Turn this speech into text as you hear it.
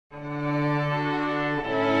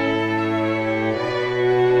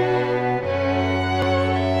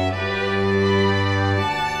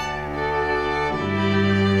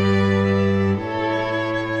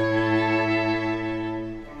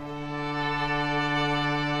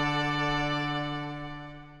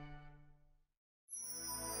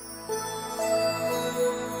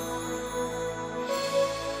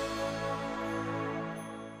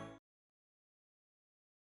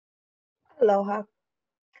Aloha,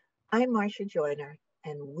 I'm Marsha Joyner,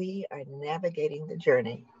 and we are navigating the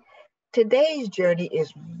journey. Today's journey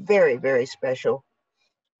is very, very special,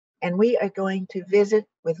 and we are going to visit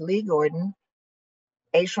with Lee Gordon,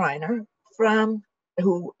 a Shriner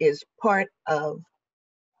who is part of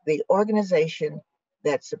the organization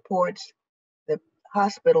that supports the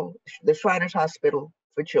hospital, the Shriners Hospital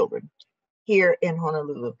for Children here in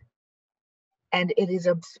Honolulu. And it is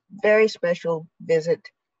a very special visit,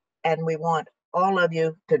 and we want all of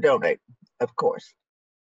you to donate, of course.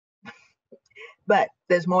 But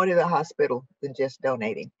there's more to the hospital than just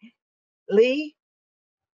donating. Lee?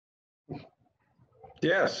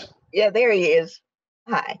 Yes. Yeah, there he is.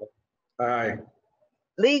 Hi. Hi.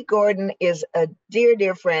 Lee Gordon is a dear,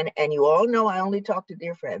 dear friend, and you all know I only talk to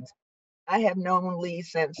dear friends. I have known Lee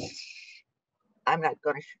since, I'm not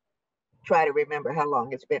going to try to remember how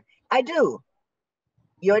long it's been. I do.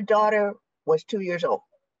 Your daughter was 2 years old.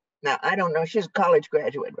 Now, I don't know, she's a college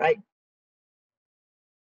graduate, right?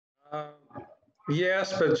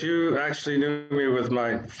 Yes, but you actually knew me with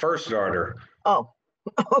my first daughter. Oh,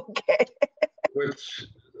 okay.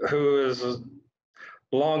 Who is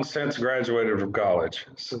long since graduated from college.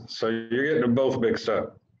 So you're getting them both mixed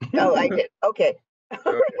up. Oh, I did. Okay.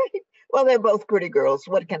 All right. Well, they're both pretty girls.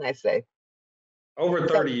 What can I say? Over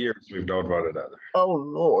 30 years we've known one another. Oh,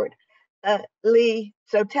 Lord. Lee,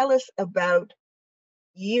 so tell us about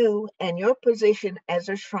you and your position as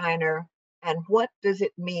a Shriner, and what does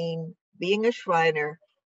it mean being a Shriner,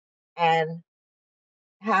 and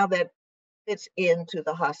how that fits into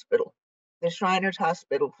the hospital, the Shriners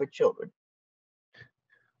Hospital for Children.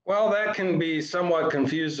 Well, that can be somewhat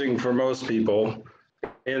confusing for most people,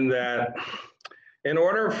 in that in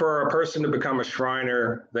order for a person to become a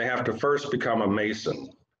Shriner, they have to first become a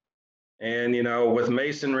Mason. And, you know, with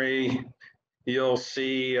Masonry, you'll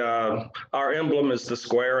see our emblem is the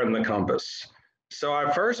square and the compass. So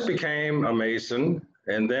I first became a Mason,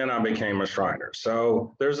 and then I became a Shriner.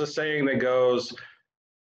 So there's a saying that goes,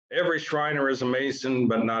 every Shriner is a Mason,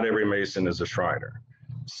 but not every Mason is a Shriner.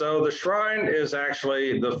 So the shrine is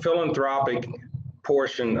actually the philanthropic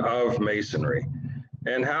portion of Masonry.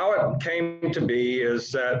 And how it came to be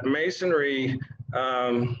is that Masonry,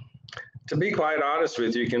 to be quite honest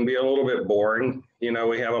with you, can be a little bit boring. You know,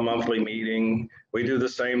 we have a monthly meeting, we do the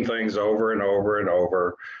same things over and over and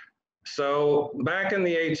over. So back in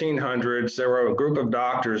the 1800s, there were a group of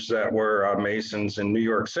doctors that were Masons in New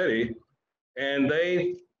York City, and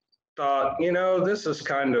they thought, you know, this is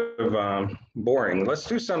kind of boring. Let's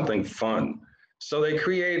do something fun. So they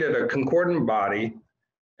created a concordant body,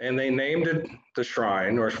 and they named it the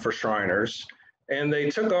Shrine, or for Shriners, and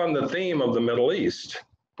they took on the theme of the Middle East,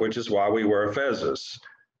 which is why we wear fezzes.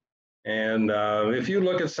 And if you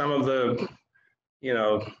look at some of the, you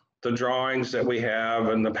know, the drawings that we have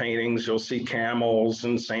and the paintings, you'll see camels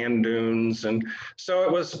and sand dunes. And so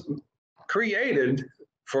it was created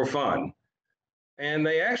for fun. And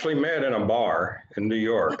they actually met in a bar in New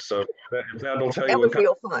York. So that'll tell you what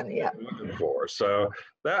real fun, yeah. They're looking for. So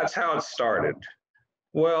that's how it started.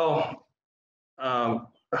 Well,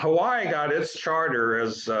 Hawaii got its charter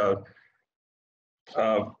as a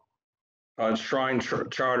shrine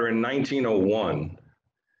charter in 1901.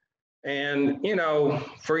 And, you know,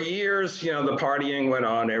 for years, you know, the partying went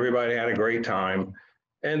on, everybody had a great time.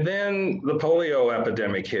 And then the polio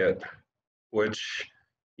epidemic hit, which,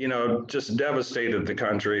 you know, just devastated the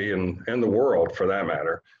country and the world for that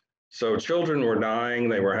matter. So children were dying,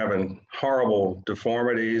 they were having horrible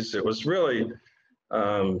deformities. It was really,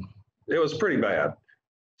 it was pretty bad.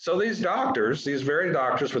 So these doctors, these very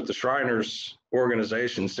doctors with the Shriners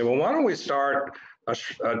organization said, well, why don't we start a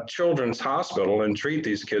children's hospital and treat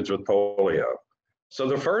these kids with polio? So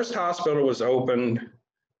the first hospital was opened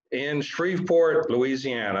in Shreveport,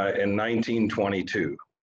 Louisiana in 1922.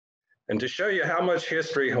 And to show you how much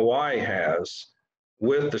history Hawaii has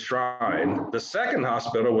with the Shrine, the second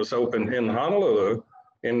hospital was opened in Honolulu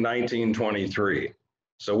in 1923.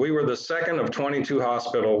 So we were the second of 22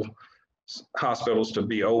 hospitals to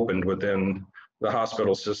be opened within the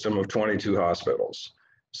hospital system of 22 hospitals.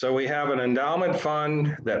 So we have an endowment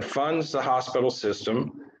fund that funds the hospital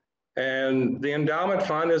system, and the endowment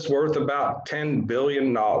fund is worth about $10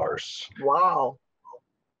 billion. Wow.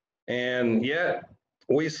 And yet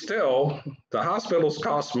the hospitals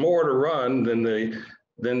cost more to run than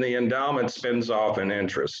the endowment spends off in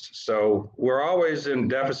interest. So we're always in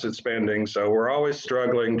deficit spending. So we're always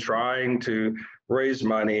struggling, trying to raise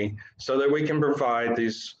money so that we can provide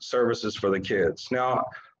these services for the kids. Now,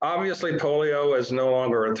 obviously polio is no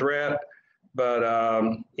longer a threat, but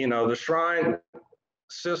you know, the Shrine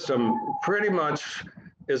system pretty much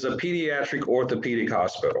is a pediatric orthopedic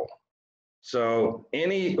hospital. So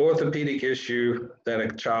any orthopedic issue that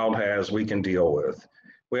a child has, we can deal with.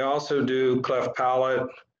 We also do cleft palate.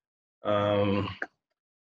 Um,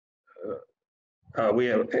 we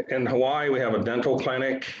have in Hawaii, we have a dental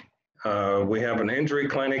clinic. We have an injury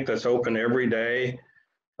clinic that's open every day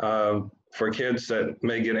for kids that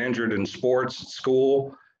may get injured in sports,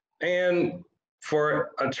 school. And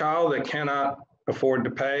for a child that cannot afford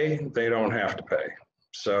to pay, they don't have to pay.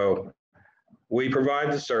 So we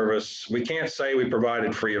provide the service. We can't say we provide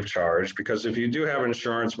it free of charge, because if you do have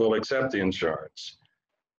insurance, we'll accept the insurance.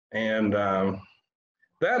 And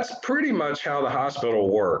that's pretty much how the hospital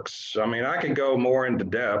works. I mean, I could go more into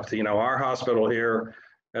depth. You know, our hospital here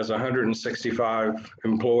has 165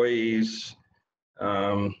 employees.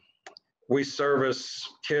 We service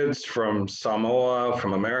kids from Samoa,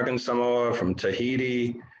 from American Samoa, from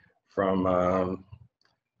Tahiti, from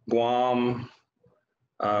Guam.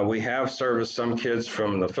 We have serviced some kids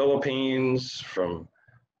from the Philippines, from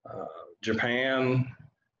Japan.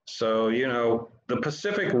 So, you know, the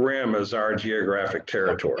Pacific Rim is our geographic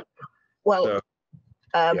territory. Well, So,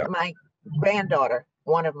 yeah. My granddaughter,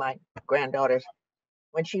 one of my granddaughters,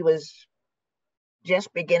 when she was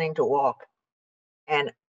just beginning to walk,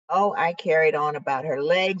 and I carried on about her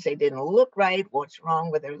legs. They didn't look right. What's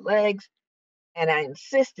wrong with her legs? And I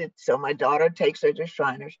insisted. So my daughter takes her to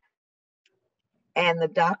Shriners. And the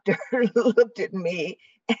doctor looked at me,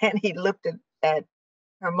 and he looked at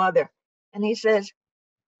her mother, and he says,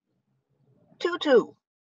 Tutu,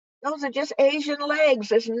 those are just Asian legs.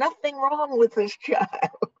 There's nothing wrong with this child.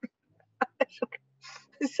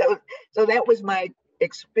 So that was my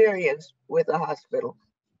experience with the hospital.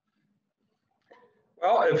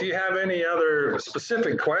 Well, if you have any other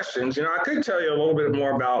specific questions, you know, I could tell you a little bit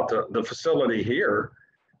more about the facility here.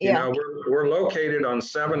 You know, we're located on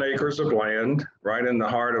 7 acres of land right in the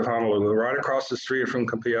heart of Honolulu, right across the street from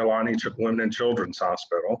Kapi'olani Women and Children's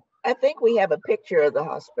Hospital. I think we have a picture of the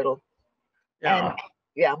hospital. Yeah.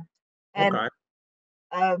 And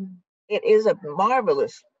okay. It is a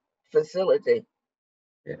marvelous facility.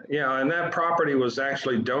 Yeah, and that property was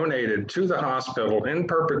actually donated to the hospital in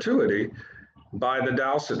perpetuity by the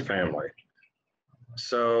Dowsett family.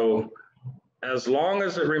 So as long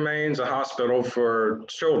as it remains a hospital for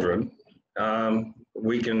children,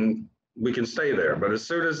 we can stay there. But as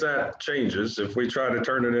soon as that changes, if we try to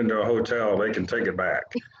turn it into a hotel, they can take it back.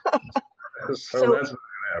 So that's not going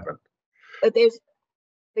to happen. But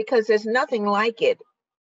because there's nothing like it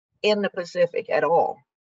in the Pacific at all.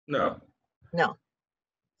 No.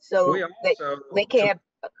 So they can't.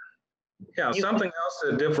 Something else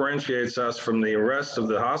that differentiates us from the rest of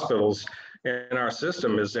the hospitals in our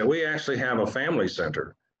system is that we actually have a family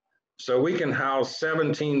center. So we can house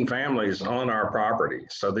 17 families on our property.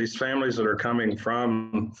 So these families that are coming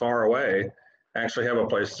from far away actually have a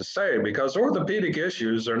place to stay, because orthopedic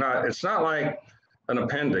issues are not, it's not like an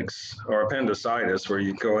appendix or appendicitis where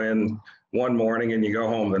you go in one morning and you go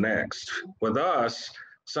home the next. With us,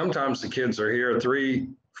 sometimes the kids are here 3-4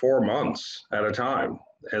 months at a time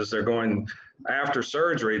as they're going after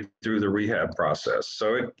surgery through the rehab process.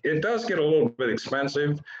 So it does get a little bit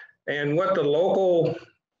expensive. And what the local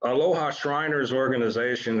Aloha Shriners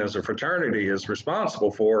organization as a fraternity is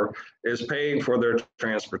responsible for is paying for their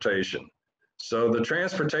transportation. So the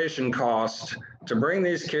transportation cost to bring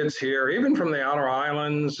these kids here, even from the outer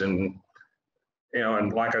islands and, you know,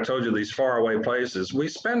 and like I told you, these faraway places, we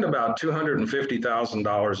spend about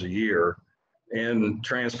 $250,000 a year in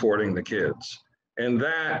transporting the kids. And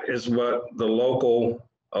that is what the local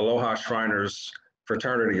Aloha Shriners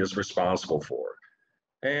fraternity is responsible for.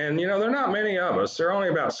 And, you know, there are not many of us. There are only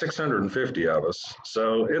about 650 of us.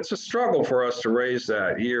 So it's a struggle for us to raise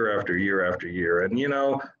that year after year after year. And, you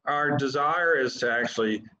know, our desire is to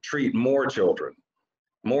actually treat more children,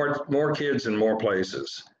 more kids in more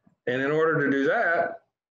places. And in order to do that,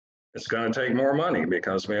 it's going to take more money,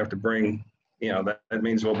 because we have to bring, you know, that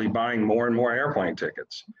means we'll be buying more and more airplane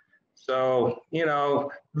tickets. So, you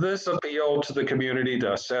know, this appeal to the community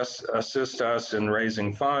to assist us in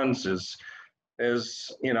raising funds is,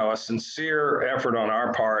 you know, a sincere effort on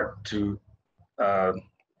our part to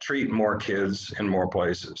treat more kids in more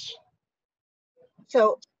places.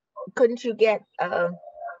 So couldn't you get,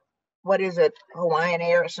 what is it, Hawaiian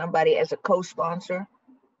Air or somebody as a co-sponsor?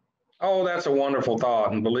 Oh, that's a wonderful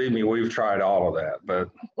thought. And believe me, we've tried all of that. But,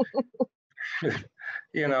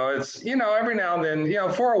 you know, it's, you know, every now and then, you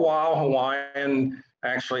know, for a while, Hawaiian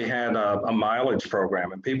actually had a mileage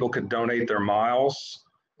program, and people could donate their miles.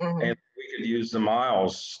 Mm-hmm. And we could use the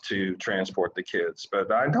miles to transport the kids.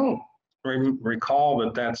 But I don't recall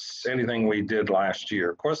that that's anything we did last year.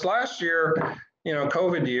 Of course, last year, you know,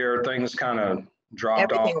 COVID year, things kind of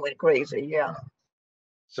dropped off. Everything went crazy, yeah.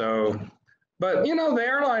 So, but you know, the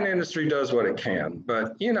airline industry does what it can.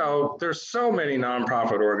 But you know, there's so many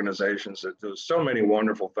nonprofit organizations that do so many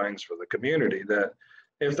wonderful things for the community that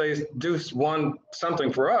if they do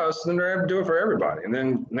something for us, then they're able to do it for everybody. And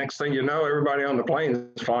then next thing you know, everybody on the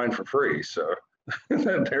plane is flying for free. So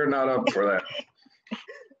they're not up for that.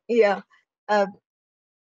 Yeah.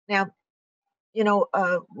 Now, you know,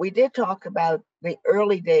 we did talk about the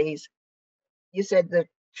early days. You said the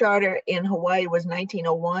charter in Hawaii was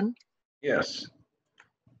 1901. Yes.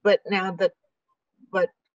 But now but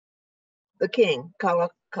the king,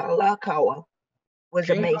 Kalākaua, was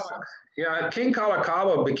a Mason. Yeah, King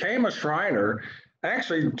Kalākaua became a Shriner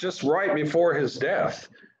actually just right before his death.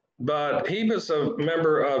 But he was a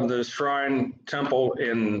member of the Shrine Temple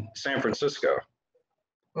in San Francisco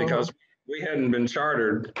because we hadn't been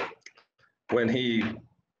chartered when he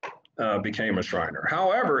became a Shriner.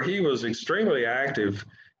 However, he was extremely active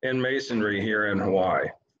in Masonry here in Hawaii.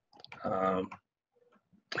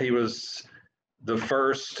 He was the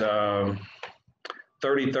first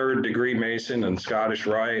 33rd degree Mason in Scottish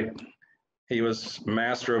Rite. He was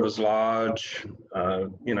master of his lodge.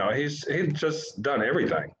 You know, he's just done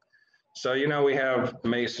everything. So, you know, we have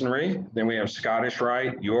Masonry, then we have Scottish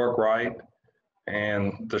Rite, York Rite,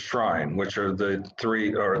 and the Shrine, which are the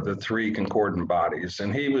three concordant bodies.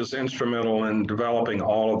 And he was instrumental in developing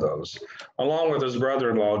all of those, along with his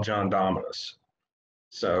brother-in-law, John Dominus.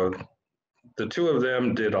 So the two of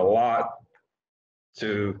them did a lot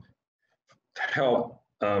to help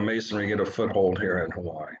Masonry get a foothold here in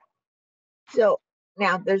Hawaii. So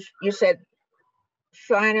now you said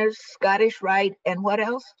Shriners, Scottish Rite, and what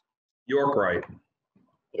else? York Rite.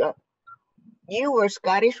 Yeah. You were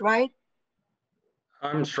Scottish Rite?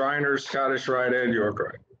 I'm Shriners, Scottish Rite, and York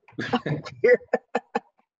Rite.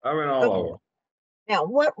 I'm in all of them. Now,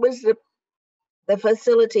 what was the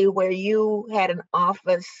facility where you had an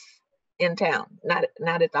office in town, not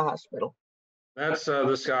at the hospital? That's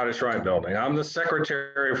the Scottish Rite building. I'm the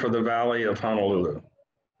secretary for the Valley of Honolulu.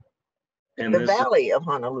 The Valley of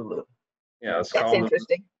Honolulu. Yeah, it's That's called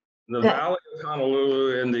interesting. the Valley of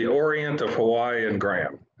Honolulu in the orient of Hawaii and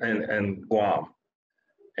Guam.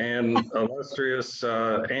 And illustrious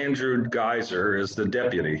Andrew Geyser is the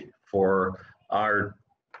deputy for our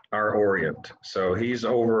orient. So he's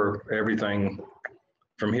over everything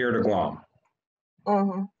from here to Guam.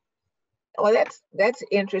 Mm-hmm. Well, that's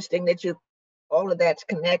interesting that all of that's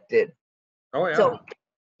connected. Oh yeah. So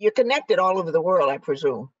you're connected all over the world, I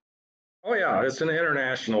presume. Oh yeah, it's an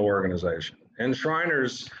international organization. And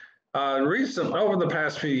Shriners over the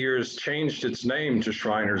past few years changed its name to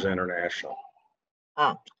Shriners International.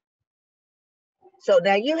 So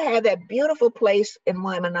now you have that beautiful place in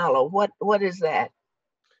Waimanalo. What is that?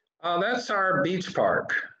 That's our beach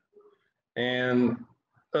park. And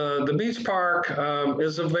the beach park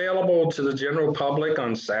is available to the general public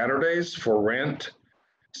on Saturdays for rent.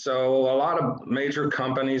 So a lot of major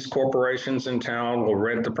companies, corporations in town will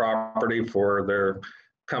rent the property for their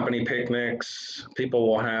company picnics. People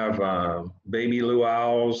will have baby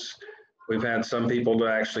luau's. We've had some people to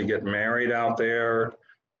actually get married out there.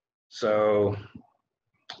 So,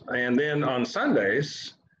 and then on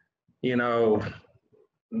Sundays, you know,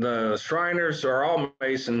 the Shriners are all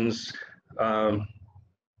Masons, don't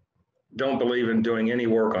believe in doing any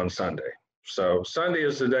work on Sunday. So Sunday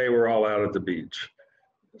is the day we're all out at the beach.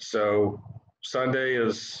 So Sunday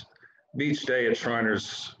is beach day at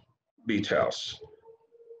Shriners Beach House.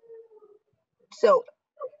 So,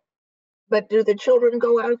 but do the children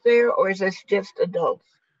go out there, or is this just adults?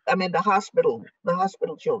 I mean, the hospital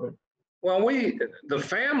children. Well, the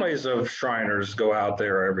families of Shriners go out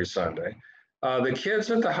there every Sunday. The kids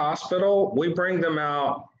at the hospital, we bring them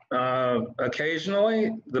out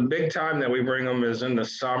occasionally. The big time that we bring them is in the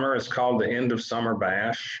summer. It's called the End of Summer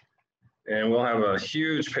Bash. And we'll have a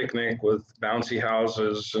huge picnic with bouncy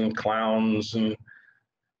houses and clowns, and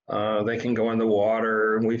they can go in the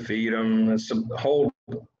water and we feed them.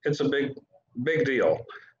 It's a big deal.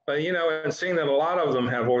 But, you know, and seeing that a lot of them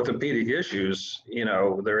have orthopedic issues, you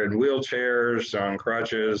know, they're in wheelchairs, they're on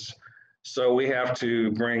crutches. So we have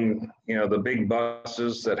to bring, you know, the big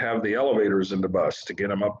buses that have the elevators in the bus to get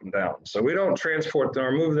them up and down. So we don't transport them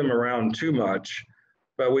or move them around too much,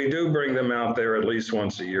 but we do bring them out there at least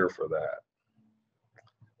once a year for that.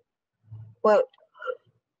 Well,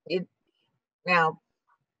 now,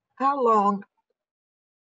 how long,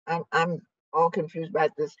 I'm all confused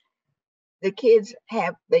about this. The kids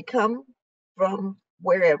they come from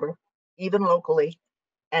wherever, even locally,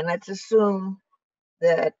 and let's assume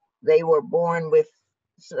that they were born with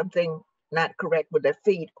something not correct with their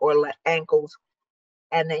feet or ankles,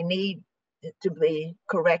 and they need to be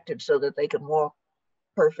corrected so that they can walk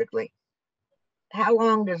perfectly. How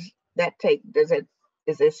long does that take?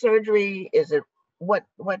 Is there surgery? Is it what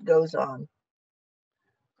goes on?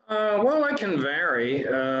 Well, it can vary,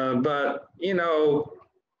 but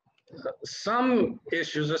some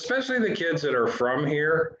issues, especially the kids that are from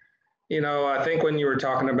here, I think when you were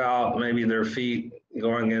talking about maybe their feet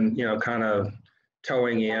going in, kind of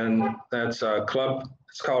toeing in, that's a club,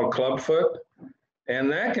 it's called club foot.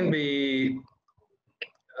 And that can be,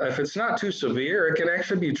 if it's not too severe, it can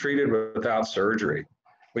actually be treated without surgery.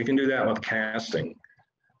 We can do that with casting.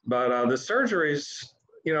 But the surgeries,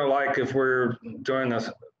 like if we're doing a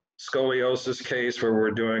scoliosis case where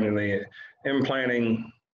we're doing the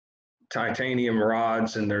implanting titanium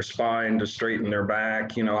rods in their spine to straighten their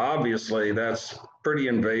back, obviously that's pretty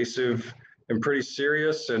invasive and pretty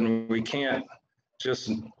serious, and we can't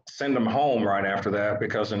just send them home right after that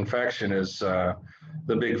because infection is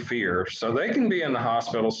the big fear. So they can be in the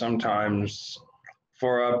hospital sometimes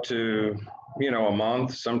for up to, a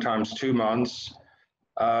month, sometimes 2 months.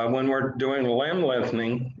 When we're doing limb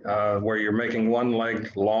lengthening, where you're making one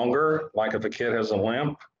leg longer, like if a kid has a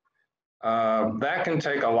limp, that can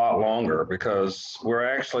take a lot longer because we're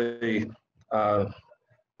actually,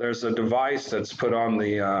 there's a device that's put on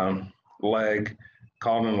the leg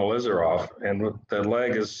called an Alizaroff, and the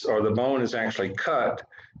leg is, or the bone is actually cut,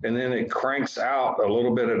 and then it cranks out a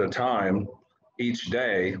little bit at a time each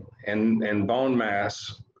day, and bone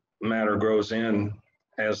matter grows in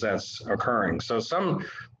as that's occurring. So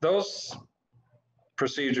those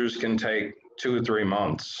procedures can take 2 or 3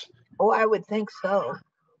 months. Oh, I would think so.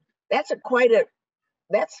 That's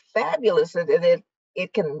that's fabulous that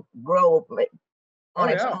it can grow on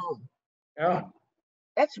its own. Yeah.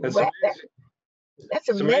 That's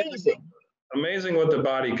amazing. Amazing what the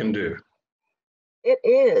body can do. It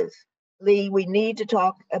is. Lee, we need to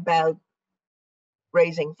talk about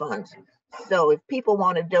raising funds. So if people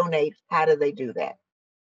want to donate, how do they do that?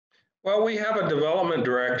 Well, we have a development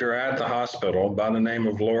director at the hospital by the name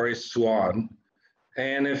of Lori Swan.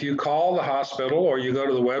 And if you call the hospital or you go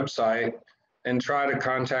to the website and try to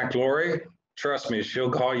contact Lori, trust me,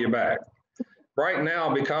 she'll call you back. Right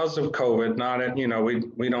now, because of COVID,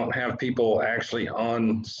 we don't have people actually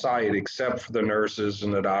on site except for the nurses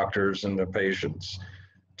and the doctors and the patients.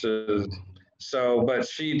 But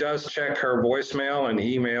she does check her voicemail and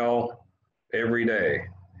email every day.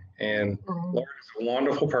 And Lori's a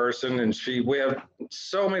wonderful person, and we have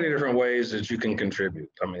so many different ways that you can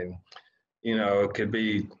contribute. I mean, it could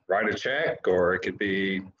be write a check, or it could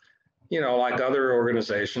be, like other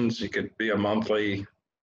organizations, it could be a monthly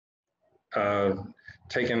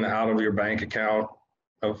taken out of your bank account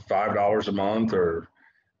of $5 a month, or,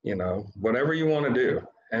 whatever you want to do.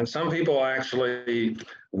 And some people actually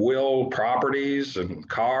will properties and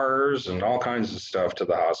cars and all kinds of stuff to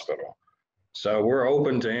the hospital. So we're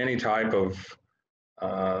open to any type of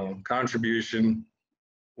contribution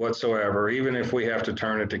whatsoever, even if we have to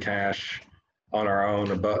turn it to cash on our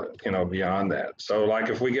own, but beyond that. So like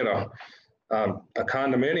if we get a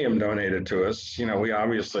condominium donated to us, we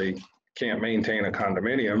obviously can't maintain a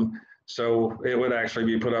condominium. So it would actually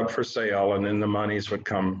be put up for sale, and then the monies would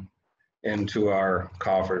come into our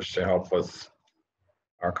coffers to help with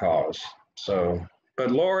our cause. So,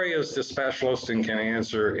 but Lori is the specialist and can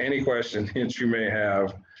answer any question that you may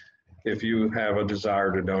have if you have a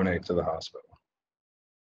desire to donate to the hospital.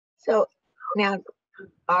 So now,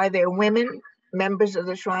 are there women members of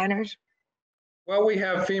the Shriners? Well, we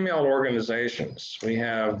have female organizations. We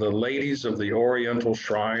have the Ladies of the Oriental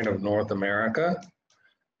Shrine of North America.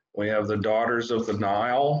 We have the Daughters of the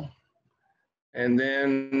Nile. And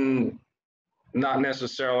then, not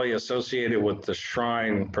necessarily associated with the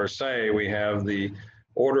shrine per se, we have the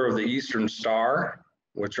Order of the Eastern Star,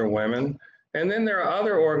 which are women. And then there are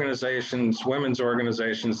other organizations, women's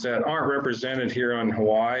organizations, that aren't represented here on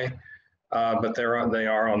Hawaii, but they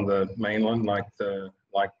are on the mainland, like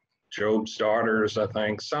Job's Daughters, I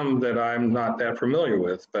think, some that I'm not that familiar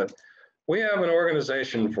with. But we have an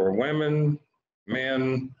organization for women,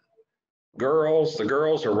 men, girls. The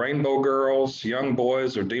girls are Rainbow Girls, young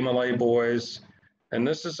boys are DeMolay boys. And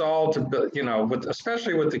this is all to,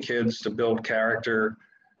 especially with the kids, to build character,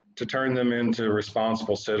 to turn them into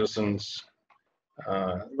responsible citizens,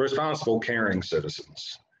 responsible, caring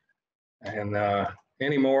citizens. And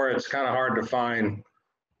anymore, it's kind of hard to find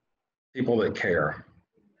people that care.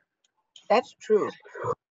 That's true.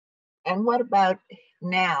 And what about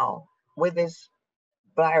now with this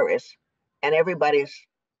virus and everybody's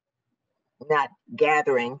not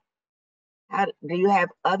gathering? Do you have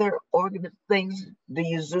other things? Do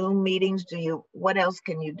you Zoom meetings? What else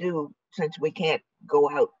can you do since we can't go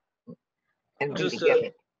out and be Just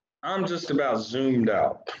together. I'm just about zoomed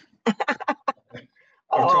out. I've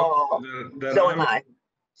told Oh, you that so am I.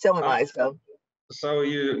 So am I. So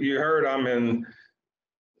you heard I'm in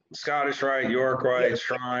Scottish Rite, York Rite, Yes,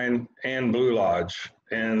 Shrine, and Blue Lodge,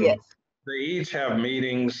 and yes. they each have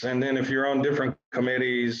meetings. And then if you're on different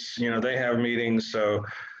committees, they have meetings. So,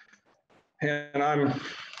 and I'm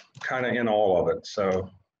kind of in all of it. So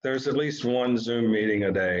there's at least one Zoom meeting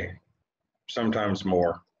a day, sometimes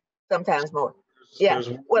more. Sometimes more. Yeah. There's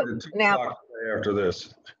one Well, at 2 now, o'clock a day after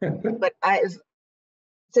this. but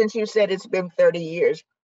since you said it's been 30 years,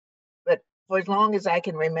 but for as long as I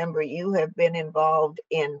can remember, you have been involved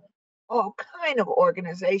in all kind of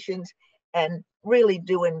organizations and really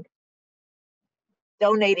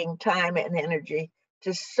donating time and energy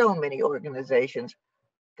to so many organizations.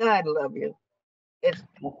 God love you. It's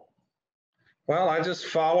Well, I just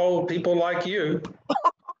follow people like you.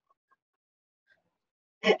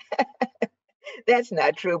 That's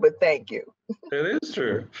not true, but thank you. It is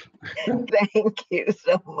true. Thank you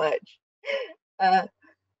so much. Uh,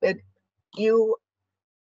 but you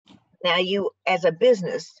as a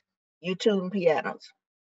business, you tune pianos.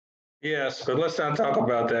 Yes, but let's not talk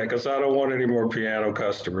about that because I don't want any more piano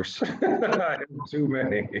customers. I have too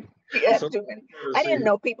many. You have So too many. let's I see. didn't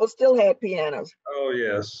know people still had pianos. Oh,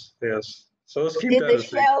 yes, yes. So let's keep Did that the a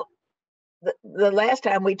secret. shell, the last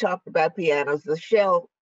time we talked about pianos, the shell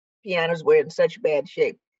pianos were in such bad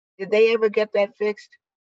shape. Did they ever get that fixed?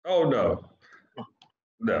 Oh, no, No.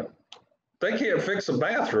 no. They can't fix a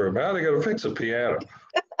bathroom. How are they going to fix a piano?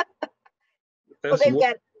 Well,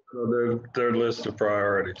 That's their list of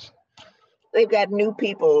priorities. they've got new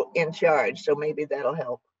people in charge, so maybe that'll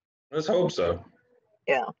help. Let's hope so.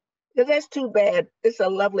 Yeah, because that's too bad. It's a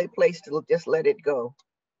lovely place to just let it go.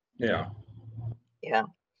 Yeah. Yeah.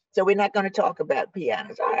 So we're not going to talk about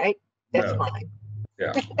pianos. All right. That's No. fine.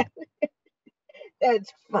 Yeah.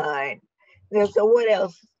 That's fine. Now, so what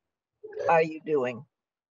else are you doing?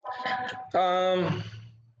 Um,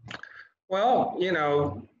 well,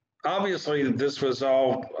 obviously this was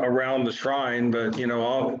all around the shrine, but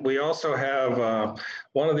we also have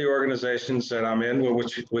one of the organizations that I'm in,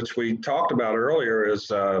 which we talked about earlier, is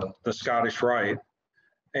the Scottish Rite,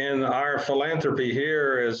 and our philanthropy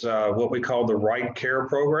here is what we call the Right Care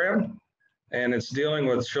Program, and it's dealing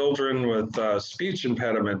with children with speech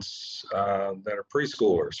impediments that are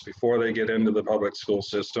preschoolers before they get into the public school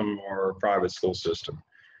system or private school system.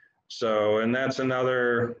 So, and that's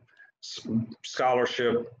another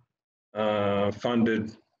scholarship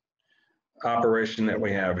funded operation that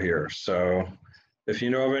we have here. So if you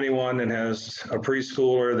know of anyone that has a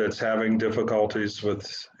preschooler that's having difficulties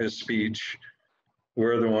with his speech,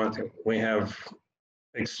 we're the one, we have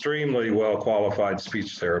extremely well qualified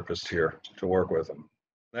speech therapists here to work with them.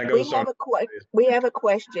 That We goes on. have a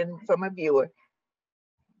question from a viewer.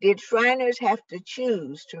 Did Shriners have to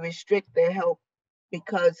choose to restrict their help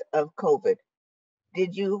because of COVID?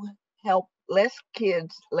 Did you help less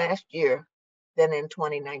kids last year than in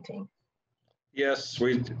 2019? Yes,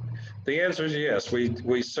 the answer is yes.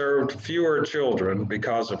 We served fewer children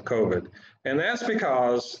because of COVID. And that's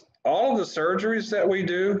because all of the surgeries that we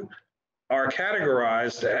do are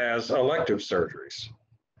categorized as elective surgeries.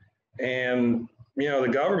 And, the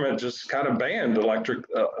government just kind of banned elective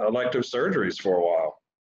surgeries for a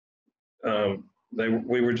while.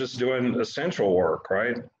 We were just doing essential work,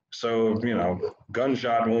 right? So,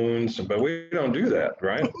 gunshot wounds, but we don't do that,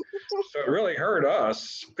 right? So it really hurt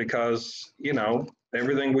us because,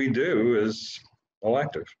 everything we do is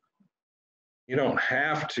elective. You don't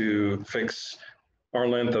have to fix or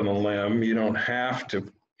lengthen a limb. You don't have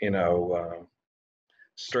to,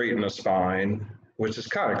 straighten a spine, which is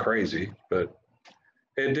kind of crazy, but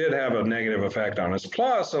it did have a negative effect on us.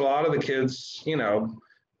 Plus, a lot of the kids,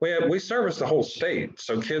 we service the whole state.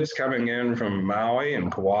 So kids coming in from Maui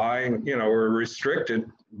and Kauai, were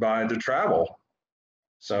restricted by the travel.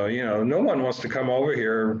 So, no one wants to come over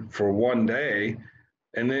here for one day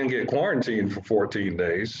and then get quarantined for 14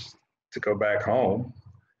 days to go back home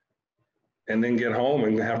and then get home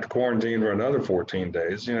and have to quarantine for another 14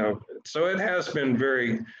 days, So it has been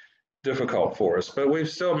very difficult for us, but we've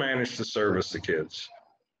still managed to service the kids.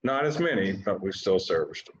 Not as many, but we've still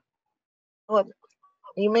serviced them. Well,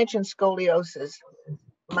 you mentioned scoliosis.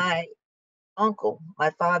 My uncle, my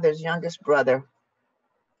father's youngest brother,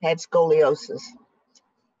 had scoliosis,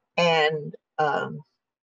 and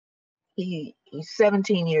he's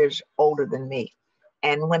 17 years older than me.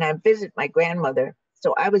 And when I visit my grandmother,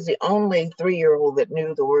 so I was the only 3-year-old that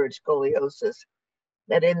knew the word scoliosis.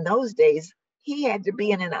 That in those days he had to be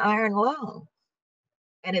in an iron lung,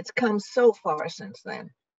 and it's come so far since then.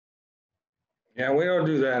 Yeah, we don't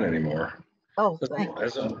do that anymore. Oh, thank you.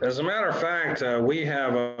 As a matter of fact, we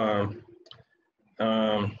have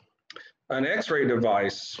um, an X-ray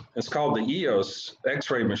device. It's called the EOS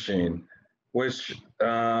X-ray machine, which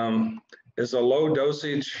is a low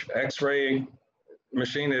dosage X-ray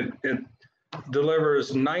machine. It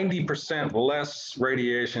delivers 90% less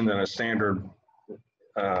radiation than a standard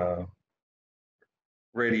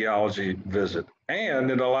radiology visit,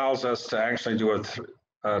 and it allows us to actually do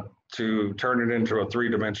to turn it into a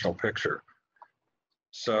three-dimensional picture.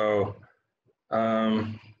 So,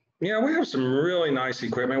 yeah, we have some really nice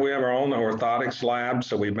equipment. We have our own orthotics lab,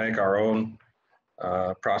 so we make our own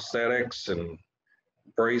prosthetics and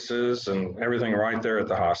braces and everything right there at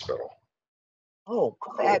the hospital. Oh,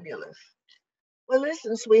 fabulous. Well,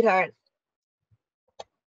 listen, sweetheart,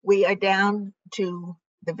 we are down to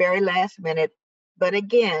the very last minute, but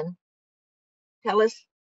again, tell us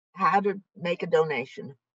how to make a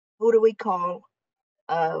donation. Who do we call?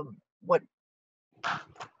 What?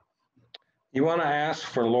 You want to ask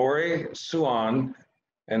for Lori Suan,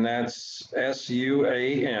 and that's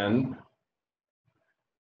Suan.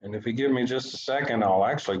 And if you give me just a second, I'll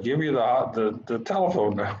actually give you the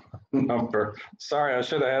telephone number. Sorry, I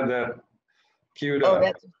should have had that queued up.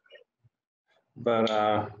 That's. But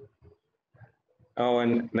oh,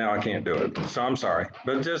 and now I can't do it. So I'm sorry.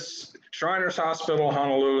 But just Shriners Hospital,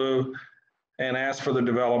 Honolulu, and ask for the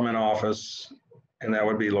development office, and that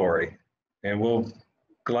would be Lori. And we'll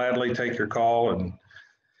gladly take your call and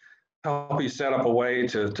help you set up a way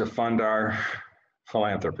to fund our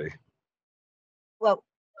philanthropy. Well,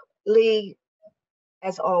 Lee,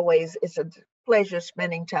 as always, it's a pleasure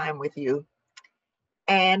spending time with you.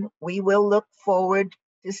 And we will look forward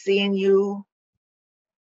to seeing you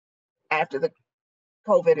after the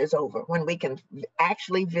COVID is over, when we can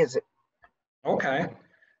actually visit. Okay.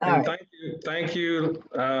 And thank you,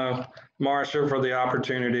 Marsha, for the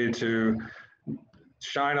opportunity to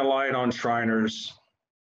shine a light on Shriners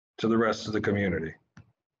to the rest of the community.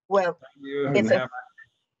 Well,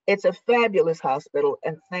 it's a fabulous hospital,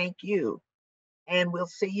 and thank you. And we'll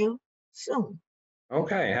see you soon.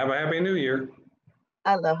 Okay, have a happy new year.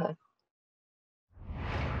 Aloha.